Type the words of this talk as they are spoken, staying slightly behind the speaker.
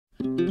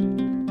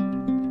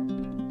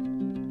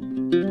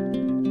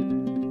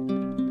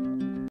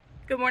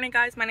morning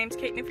guys, my name's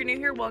Kate and if you're new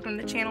here, welcome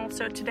to the channel.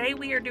 So today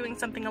we are doing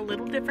something a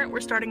little different.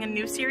 We're starting a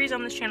new series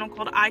on this channel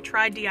called I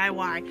Try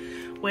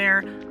DIY,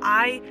 where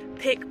I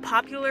pick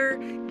popular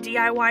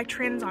DIY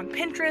trends on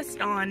Pinterest,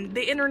 on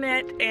the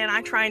internet, and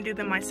I try and do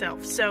them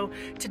myself. So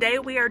today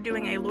we are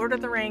doing a Lord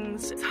of the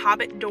Rings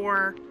Hobbit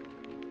door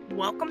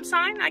welcome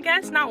sign, I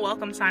guess. Not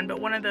welcome sign, but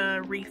one of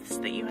the wreaths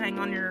that you hang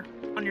on your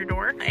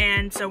door.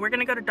 And so we're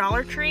gonna go to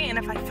Dollar Tree, and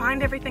if I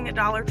find everything at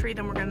Dollar Tree,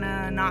 then we're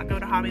gonna not go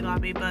to Hobby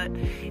Lobby. But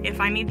if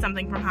I need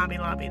something from Hobby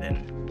Lobby,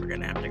 then we're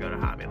gonna have to go to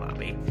Hobby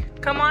Lobby.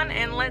 Come on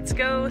and let's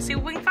go see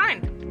what we can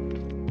find.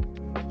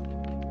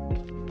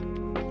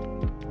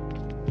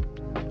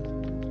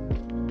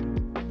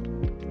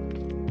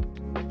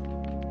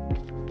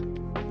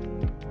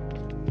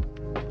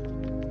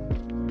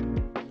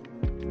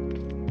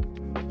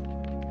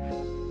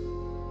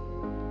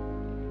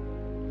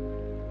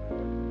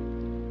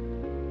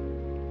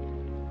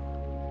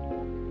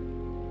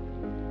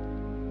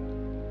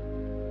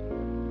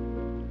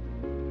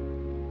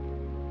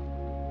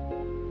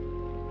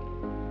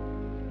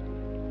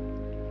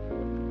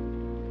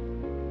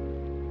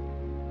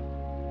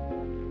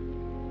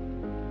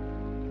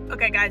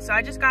 Okay guys, so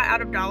I just got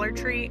out of Dollar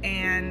Tree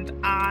and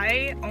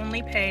I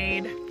only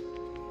paid,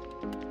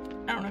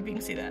 I don't know if you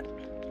can see that,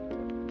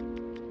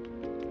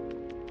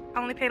 I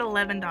only paid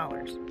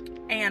 $11.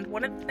 And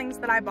one of the things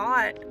that I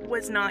bought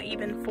was not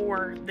even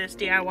for this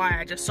DIY.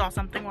 I just saw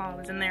something while I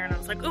was in there and I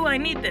was like, oh, I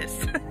need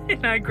this.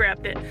 And I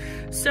grabbed it.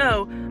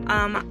 So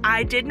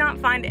I did not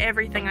find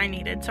everything I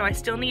needed. So I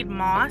still need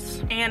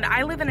moss. And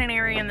I live in an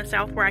area in the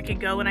south where I could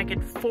go and I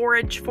could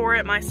forage for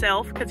it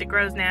myself because it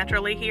grows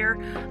naturally here.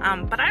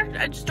 But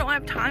I just don't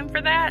have time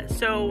for that.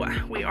 So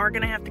we are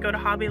gonna have to go to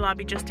Hobby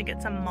Lobby just to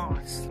get some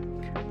moss.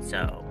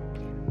 So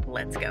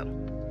let's go.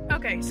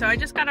 Okay, so I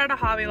just got out of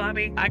Hobby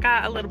Lobby. I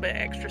got a little bit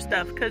extra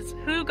stuff because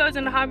who goes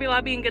into Hobby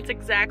Lobby and gets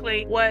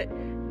exactly what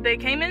they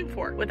came in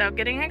for without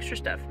getting extra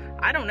stuff?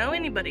 I don't know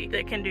anybody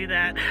that can do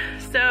that.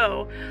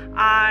 So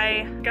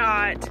I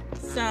got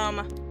some,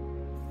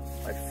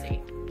 let's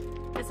see.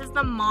 This is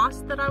the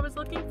moss that I was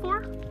looking for.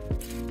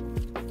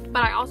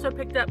 But I also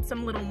picked up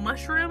some little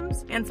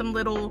mushrooms and some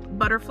little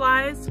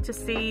butterflies to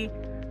see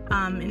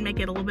and make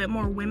it a little bit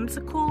more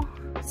whimsical.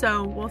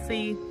 So we'll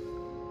see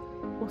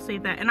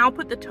that, and I'll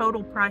put the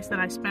total price that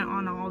I spent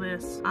on all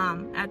this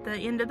at the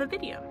end of the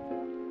video.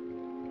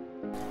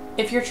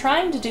 If you're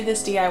trying to do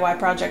this DIY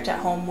project at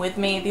home with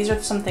me, these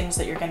are some things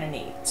that you're going to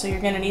need. So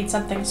you're going to need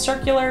something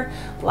circular,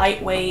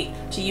 lightweight,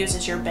 to use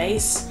as your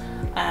base.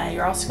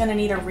 You're also going to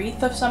need a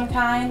wreath of some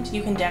kind.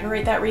 You can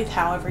decorate that wreath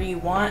however you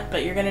want,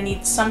 but you're going to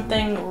need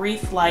something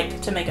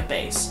wreath-like to make a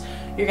base.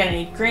 You're going to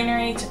need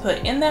greenery to put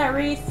in that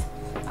wreath.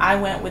 I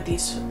went with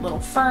these little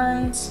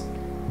ferns,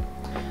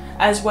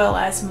 as well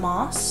as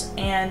moss,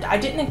 and I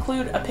didn't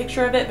include a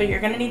picture of it, but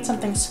you're going to need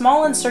something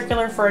small and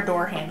circular for a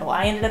door handle.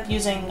 I ended up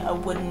using a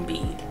wooden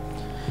bead.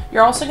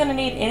 You're also going to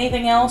need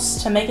anything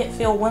else to make it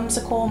feel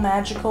whimsical,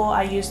 magical.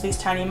 I used these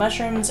tiny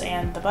mushrooms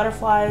and the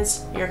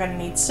butterflies. You're going to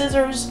need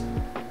scissors,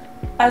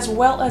 as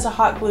well as a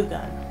hot glue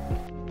gun.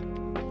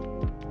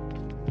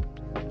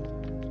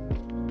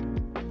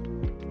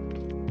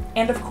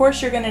 And of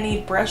course you're going to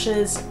need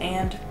brushes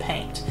and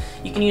paint.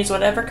 You can use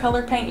whatever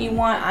color paint you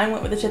want. I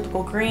went with a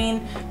typical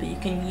green, but you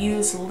can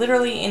use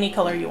literally any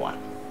color you want.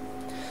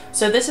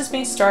 So this is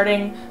me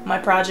starting my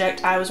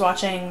project. I was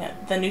watching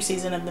the new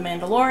season of The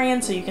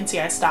Mandalorian, so you can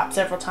see I stopped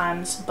several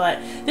times, but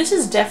this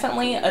is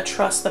definitely a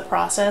trust the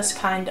process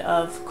kind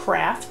of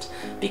craft,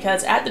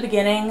 because at the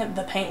beginning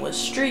the paint was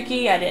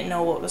streaky, I didn't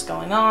know what was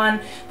going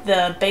on,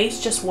 the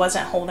base just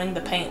wasn't holding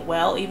the paint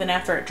well even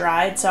after it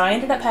dried, so I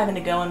ended up having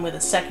to go in with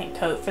a second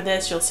coat for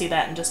this. You'll see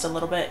that in just a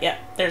little bit. Yep,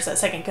 there's that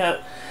second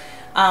coat.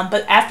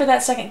 But after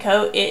that second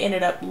coat, it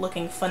ended up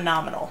looking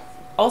phenomenal.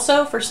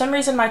 Also, for some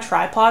reason my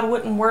tripod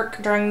wouldn't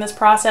work during this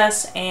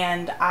process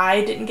and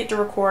I didn't get to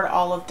record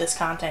all of this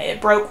content.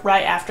 It broke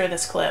right after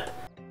this clip.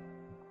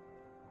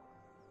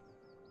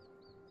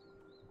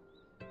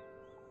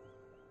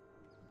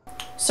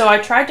 So I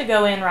tried to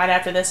go in right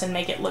after this and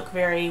make it look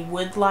very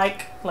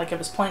wood-like it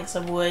was planks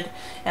of wood,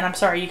 and I'm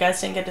sorry you guys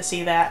didn't get to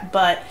see that,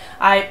 but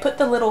I put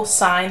the little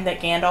sign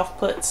that Gandalf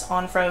puts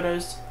on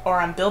Frodo's,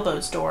 or on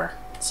Bilbo's door.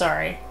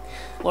 Sorry,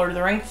 Lord of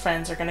the Rings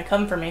friends are gonna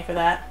come for me for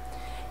that.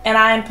 And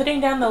I'm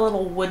putting down the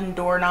little wooden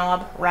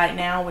doorknob right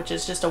now, which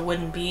is just a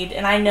wooden bead.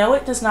 And I know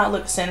it does not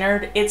look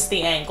centered. It's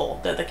the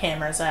angle that the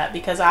camera's at,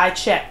 because I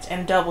checked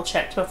and double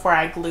checked before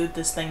I glued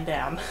this thing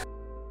down.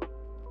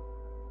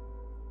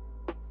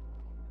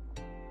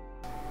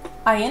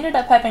 I ended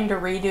up having to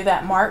redo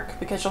that mark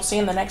because you'll see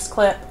in the next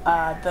clip,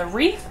 the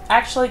wreath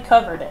actually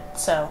covered it.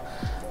 So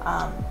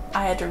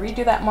I had to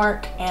redo that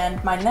mark,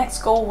 and my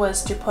next goal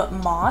was to put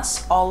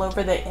moss all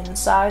over the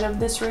inside of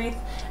this wreath,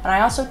 and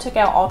I also took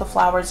out all the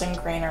flowers and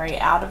greenery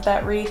out of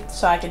that wreath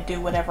so I could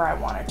do whatever I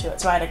wanted to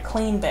it. So I had a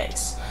clean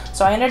base.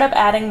 So I ended up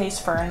adding these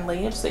fern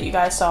leaves that you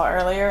guys saw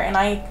earlier, and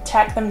I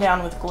tacked them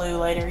down with glue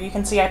later. You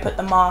can see I put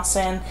the moss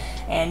in,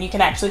 and you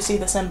can actually see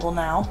the symbol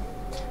now.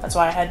 That's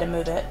why I had to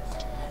move it.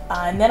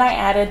 And then I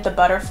added the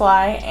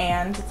butterfly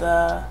and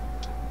the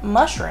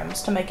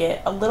mushrooms to make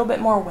it a little bit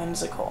more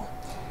whimsical.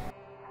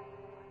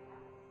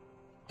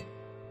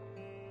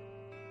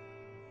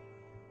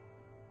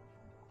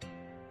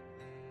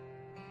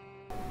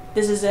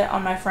 This is it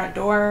on my front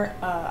door.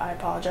 I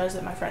apologize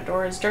that my front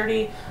door is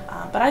dirty,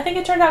 but I think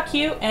it turned out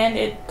cute, and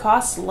it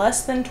costs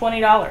less than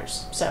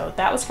 $20. So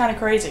that was kind of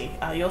crazy.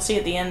 You'll see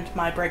at the end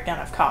my breakdown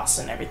of costs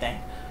and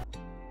everything.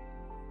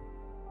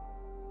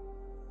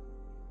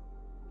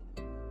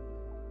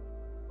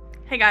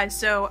 Hey guys,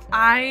 so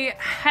I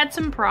had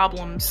some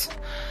problems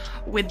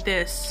with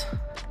this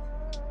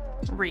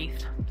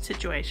wreath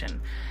situation.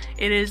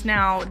 It is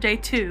now day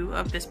 2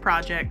 of this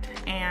project,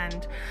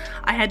 and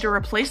I had to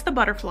replace the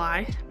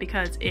butterfly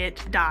because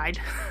it died.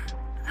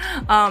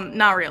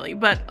 Not really,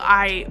 but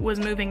I was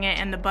moving it,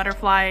 and the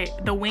butterfly,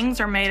 the wings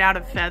are made out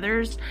of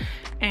feathers,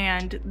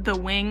 and the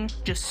wing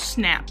just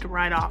snapped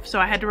right off. So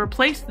I had to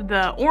replace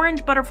the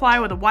orange butterfly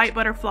with a white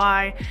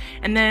butterfly,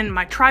 and then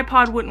my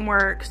tripod wouldn't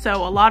work.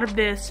 So a lot of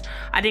this,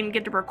 I didn't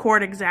get to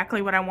record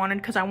exactly what I wanted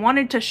because I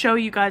wanted to show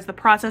you guys the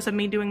process of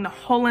me doing the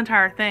whole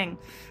entire thing.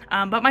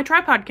 But my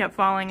tripod kept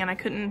falling and I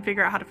couldn't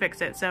figure out how to fix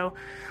it. So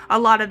a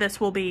lot of this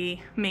will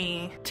be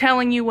me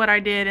telling you what I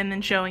did and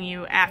then showing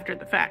you after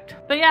the fact.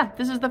 But yeah,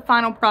 this is the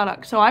final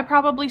product. So I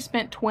probably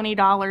spent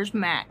 $20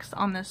 max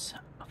on this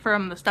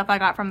from the stuff I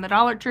got from the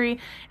Dollar Tree,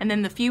 and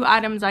then the few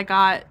items I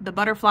got, the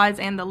butterflies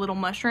and the little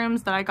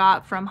mushrooms that I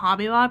got from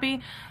Hobby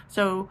Lobby.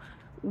 So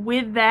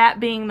with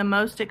that being the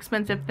most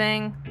expensive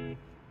thing,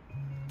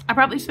 I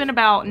probably spent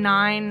about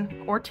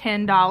 $9 or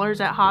 $10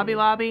 at Hobby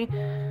Lobby,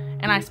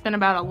 and I spent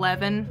about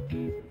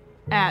 $11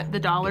 at the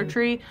Dollar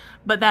Tree,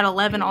 but that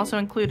 $11 also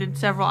included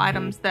several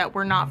items that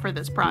were not for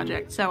this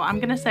project. So I'm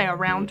gonna say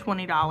around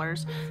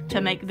 $20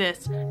 to make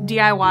this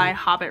DIY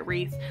Hobbit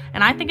wreath.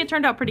 And I think it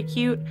turned out pretty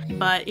cute,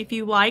 but if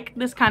you like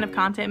this kind of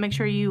content, make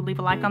sure you leave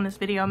a like on this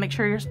video. Make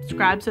sure you're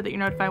subscribed so that you're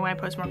notified when I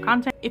post more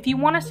content. If you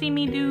wanna see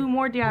me do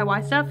more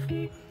DIY stuff,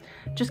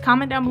 just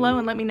comment down below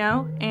and let me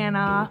know, and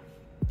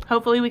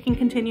hopefully we can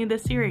continue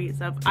this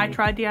series of I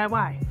Tried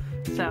DIY.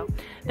 So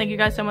thank you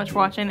guys so much for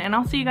watching, and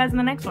I'll see you guys in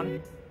the next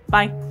one.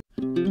 Bye.